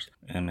 10 years.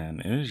 And man,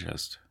 it is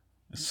just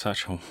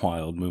such a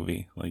wild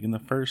movie. Like in the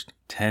first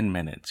 10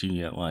 minutes,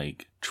 you get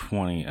like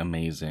 20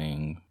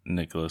 amazing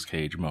Nicolas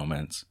Cage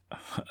moments.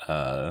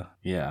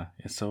 Yeah,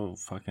 it's so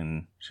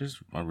fucking just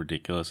a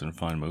ridiculous and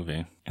fun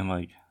movie. And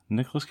like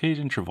Nicolas Cage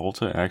and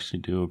Travolta actually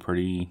do a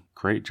pretty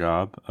great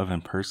job of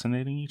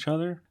impersonating each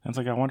other. And it's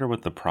like, I wonder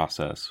what the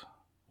process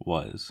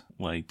was.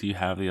 Like, do you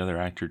have the other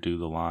actor do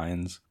the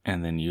lines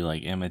and then you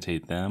like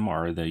imitate them,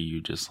 or are they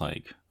you just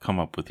like come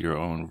up with your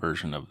own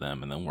version of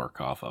them and then work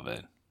off of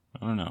it?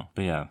 I don't know.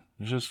 But yeah,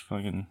 it's just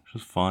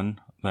fun.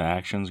 The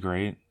action's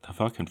great. The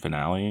fucking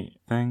finale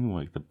thing,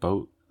 like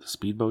the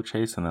speedboat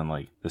chase, and then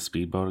like the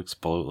speedboat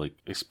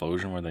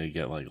explosion where they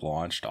get like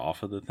launched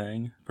off of the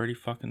thing. Pretty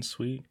fucking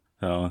sweet.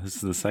 So this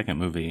is the second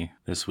movie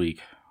this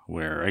week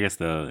where I guess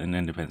in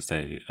Independence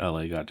Day,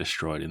 LA got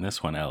destroyed, and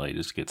this one LA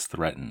just gets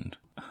threatened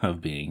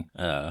of being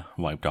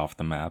wiped off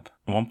the map.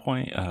 At one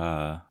point,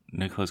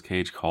 Nicolas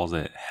Cage calls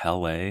it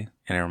Hell A,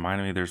 and it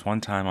reminded me, there's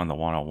one time on the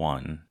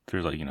 101,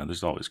 there's like,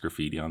 there's always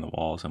graffiti on the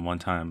walls, and one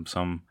time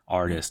some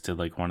artist did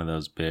like one of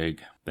those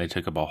they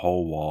took up a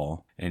whole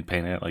wall and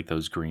painted it like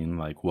those green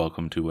like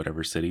welcome to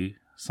whatever city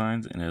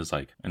signs, and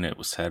it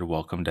was said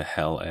welcome to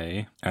Hell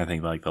A. I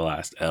think like the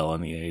last L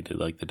and the A did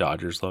like the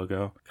Dodgers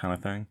logo kind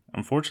of thing.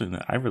 Unfortunately,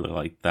 I really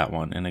liked that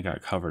one, and it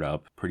got covered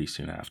up pretty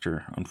soon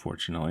after,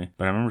 unfortunately.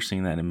 But I remember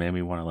seeing that and it made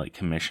me want to like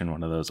commission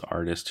one of those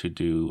artists who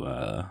do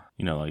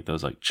like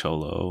those like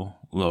Cholo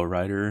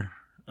lowrider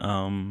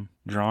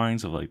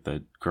drawings of like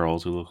the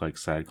girls who look like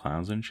sad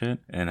clowns and shit,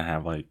 and I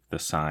have like the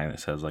sign that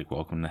says like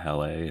welcome to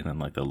Hell A, and then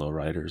like the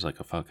lowrider is like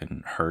a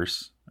fucking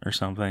hearse or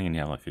something, and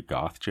you have like a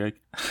goth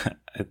chick.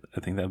 I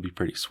think that'd be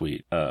pretty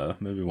sweet.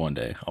 Maybe one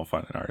day I'll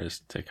find an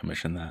artist to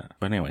commission that.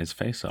 But anyways,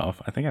 Face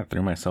Off, I think I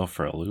threw myself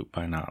for a loop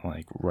by not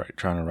like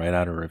trying to write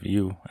out a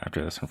review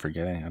after this and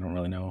forgetting. I don't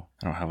really know.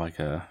 I don't have like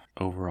a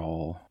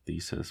overall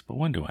thesis, but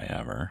when do I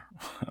ever?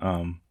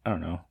 I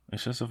don't know.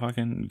 It's just a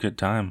fucking good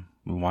time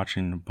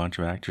watching a bunch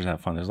of actors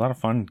have fun. There's a lot of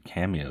fun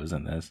cameos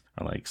in this,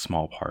 or like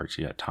small parts.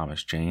 You got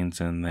Thomas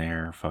Jane's in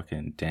there,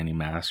 fucking Danny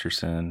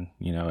Masterson,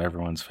 you know,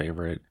 everyone's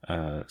favorite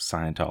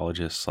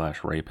Scientologist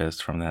slash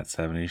rapist from that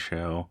 70s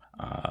show.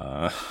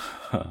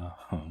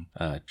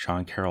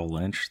 John Carroll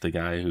Lynch, the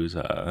guy who's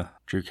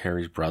Drew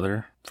Carey's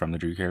brother from the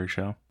Drew Carey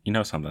show. You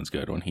know something's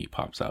good when he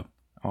pops up.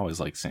 I always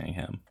like seeing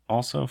him.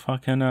 Also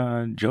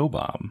fucking Joe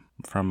Bob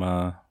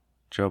from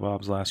Joe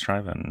Bob's Last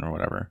Drive-In or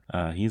whatever.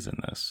 He's in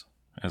this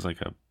as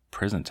like a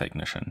prison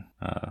technician.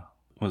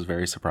 Was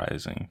very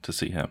surprising to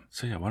see him.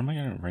 So yeah, what am I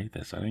going to rate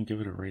this? I didn't give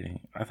it a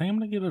rating. I think I'm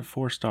going to give it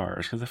 4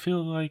 stars because I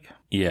feel like,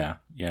 yeah,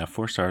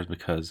 4 stars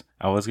because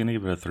I was going to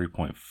give it a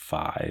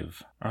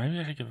 3.5. Or maybe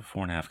I should give it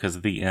 4.5 because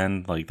at the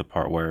end, like the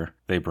part where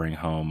they bring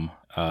home,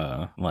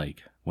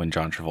 like when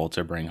John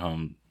Travolta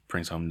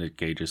brings home Nick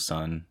Cage's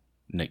son,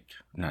 Nick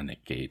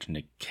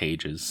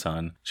Cage's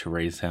son to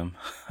raise him.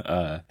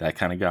 That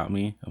kind of got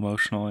me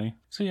emotionally.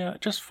 So yeah,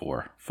 just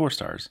 4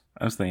 stars.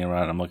 I was thinking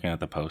about it. I'm looking at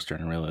the poster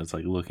and realized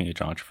like looking at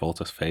John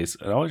Travolta's face,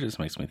 it always just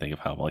makes me think of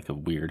how like a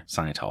weird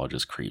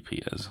Scientologist creep he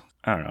is.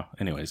 I don't know.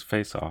 Anyways,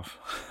 Face Off.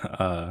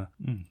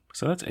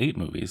 So that's 8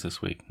 movies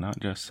this week, not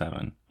just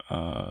 7.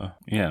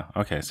 Yeah.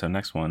 Okay. So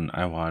next one,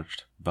 I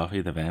watched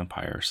Buffy the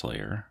Vampire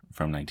Slayer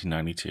from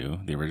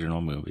 1992, the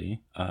original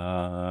movie.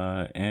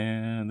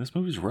 And this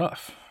movie's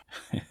rough.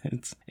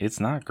 It's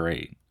not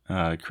great.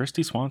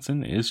 Christy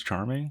Swanson is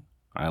charming.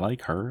 I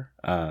like her.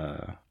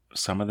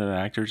 Some of the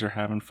actors are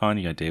having fun.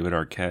 You got David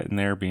Arquette in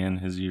there being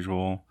his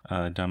usual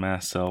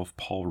dumbass self.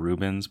 Paul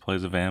Rubens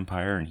plays a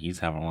vampire and he's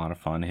having a lot of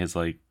fun. His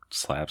like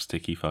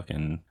slapsticky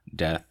fucking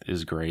death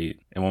is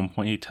great. At one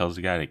point he tells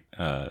the guy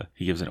to,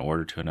 he gives an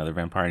order to another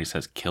vampire and he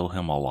says kill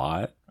him a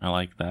lot. I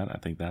like that. I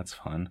think that's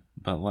fun.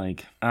 But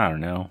like, I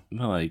don't know.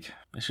 But like,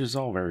 it's just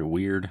all very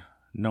weird.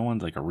 No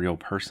one's like a real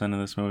person in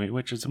this movie,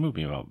 which is a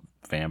movie about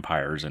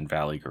vampires and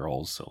valley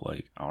girls. So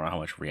like, I don't know how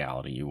much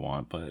reality you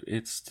want, but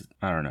it's,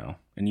 I don't know.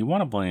 And you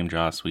want to blame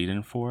Joss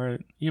Whedon for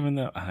it, even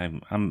though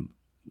I'm,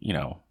 you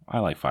know, I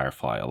like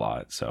Firefly a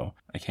lot, so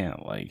I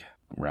can't like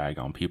rag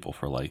on people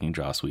for liking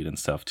Joss Whedon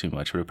stuff too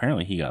much. But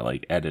apparently he got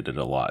like edited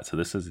a lot, so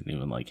this isn't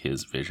even like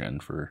his vision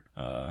for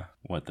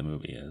what the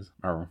movie is,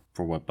 or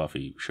for what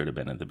Buffy should have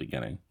been at the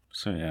beginning.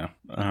 So yeah,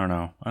 I don't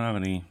know. I don't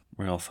have any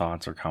real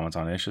thoughts or comments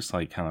on it. It's just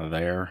like kind of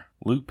there.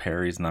 Luke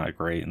Perry's not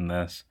great in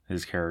this.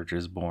 His character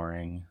is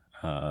boring.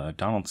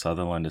 Donald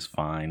Sutherland is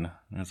fine.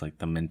 It's like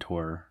the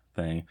mentor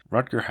thing.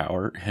 Rutger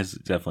Hauer is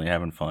definitely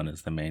having fun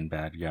as the main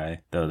bad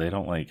guy, though they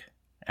don't like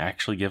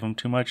actually give him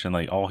too much, and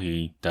like all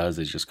he does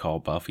is just call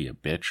Buffy a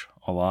bitch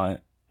a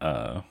lot.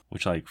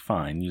 Which like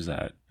fine, use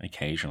that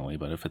occasionally,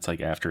 but if it's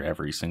like after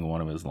every single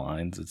one of his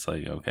lines, it's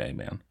like, okay,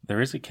 man.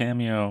 There is a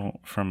cameo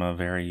from a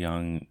very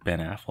young Ben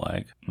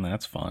Affleck, and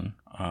that's fun.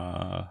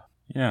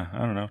 Yeah, I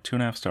don't know,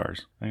 2.5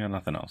 stars. I got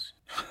nothing else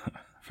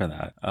for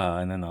that.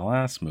 And then the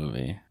last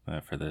movie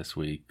for this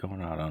week,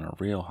 going out on a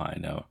real high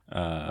note,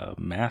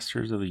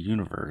 Masters of the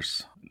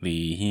Universe,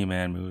 the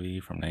He-Man movie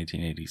from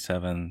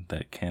 1987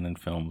 that Canon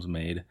Films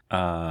made.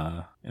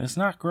 And it's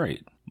not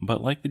great,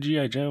 but like the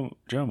G.I. Joe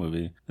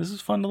movie, this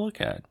is fun to look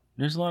at.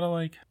 There's a lot of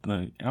like,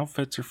 the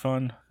outfits are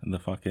fun, and the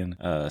fucking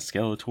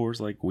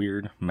Skeletor's like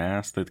weird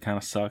mask that kind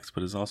of sucks,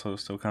 but is also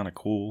still kind of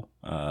cool.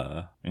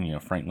 And you know,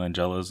 Frank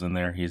Langella's in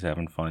there, he's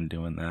having fun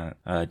doing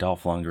that.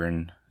 Dolph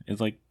Lundgren is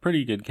like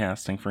pretty good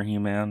casting for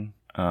He-Man.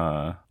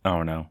 I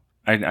don't know.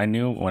 I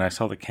knew when I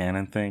saw the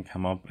Canon thing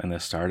come up and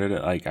this started,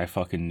 like I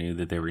fucking knew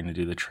that they were going to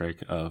do the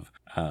trick of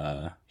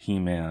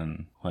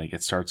He-Man, like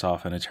it starts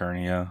off in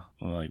Eternia,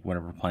 like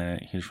whatever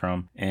planet he's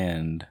from,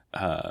 and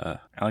I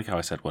like how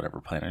I said whatever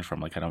planet he's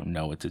from, like I don't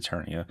know it's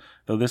Eternia,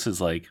 though this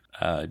is like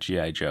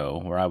G.I. Joe,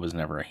 where I was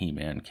never a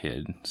He-Man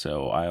kid,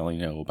 so I only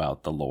know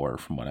about the lore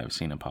from what I've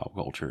seen in pop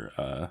culture,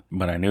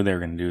 but I knew they were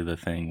going to do the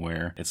thing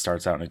where it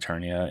starts out in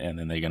Eternia and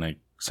then they're going to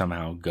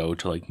somehow go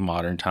to like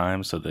modern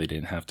times so they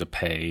didn't have to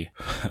pay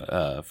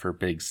for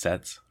big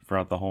sets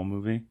throughout the whole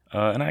movie.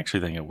 And I actually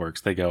think it works.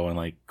 They go and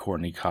like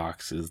Courtney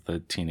Cox is the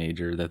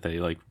teenager that they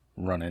like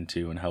run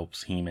into and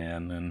helps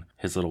He-Man and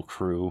his little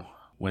crew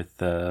with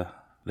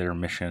their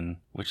mission,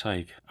 which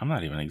like I'm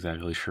not even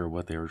exactly sure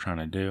what they were trying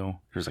to do.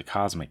 There's a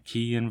cosmic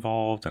key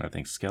involved, and I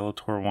think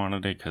Skeletor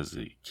wanted it because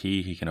the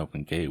key, he can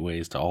open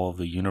gateways to all of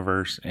the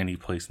universe, any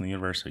place in the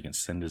universe, so he can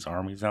send his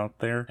armies out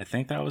there. I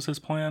think that was his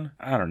plan.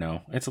 I don't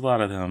know. It's a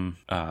lot of them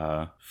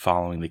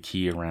following the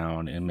key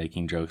around and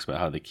making jokes about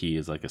how the key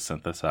is like a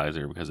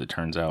synthesizer, because it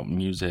turns out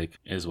music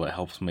is what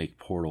helps make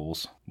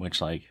portals, which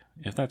like,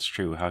 if that's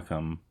true, how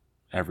come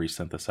every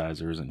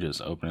synthesizer isn't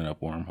just opening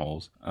up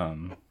wormholes?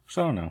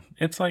 So I don't know.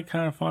 It's like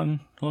kind of fun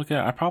to look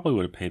at. I probably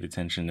would have paid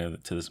attention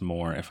to this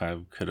more if I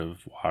could have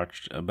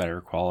watched a better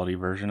quality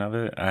version of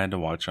it. I had to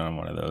watch on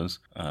one of those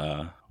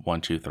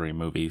 123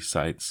 movie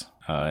sites,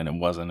 and it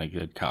wasn't a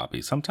good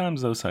copy.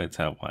 Sometimes those sites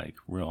have like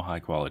real high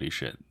quality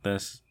shit.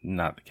 That's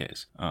not the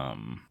case.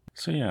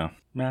 So yeah,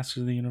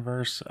 Masters of the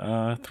Universe,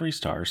 3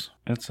 stars.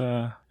 It's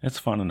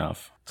fun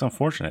enough. It's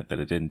unfortunate that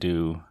it didn't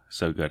do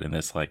so good in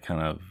this like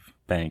kind of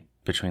bank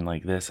between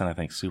like this and I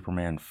think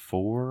Superman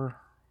 4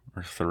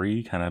 or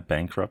 3 kind of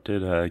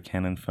bankrupted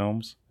Canon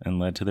Films and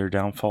led to their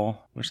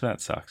downfall, which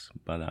that sucks.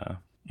 But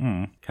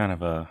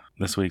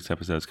this week's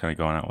episode is kind of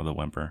going out with a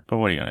whimper. But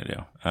what are you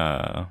gonna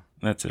do?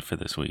 That's it for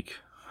this week.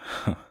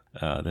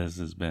 This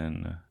has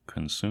been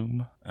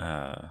Consume,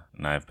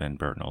 and I've been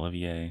Burton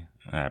Olivier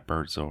at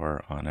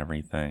Birdzor on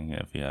everything.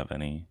 If you have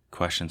any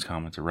questions,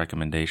 comments, or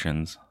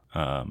recommendations,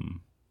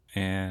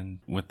 and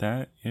with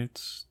that,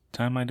 it's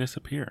time I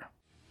disappear.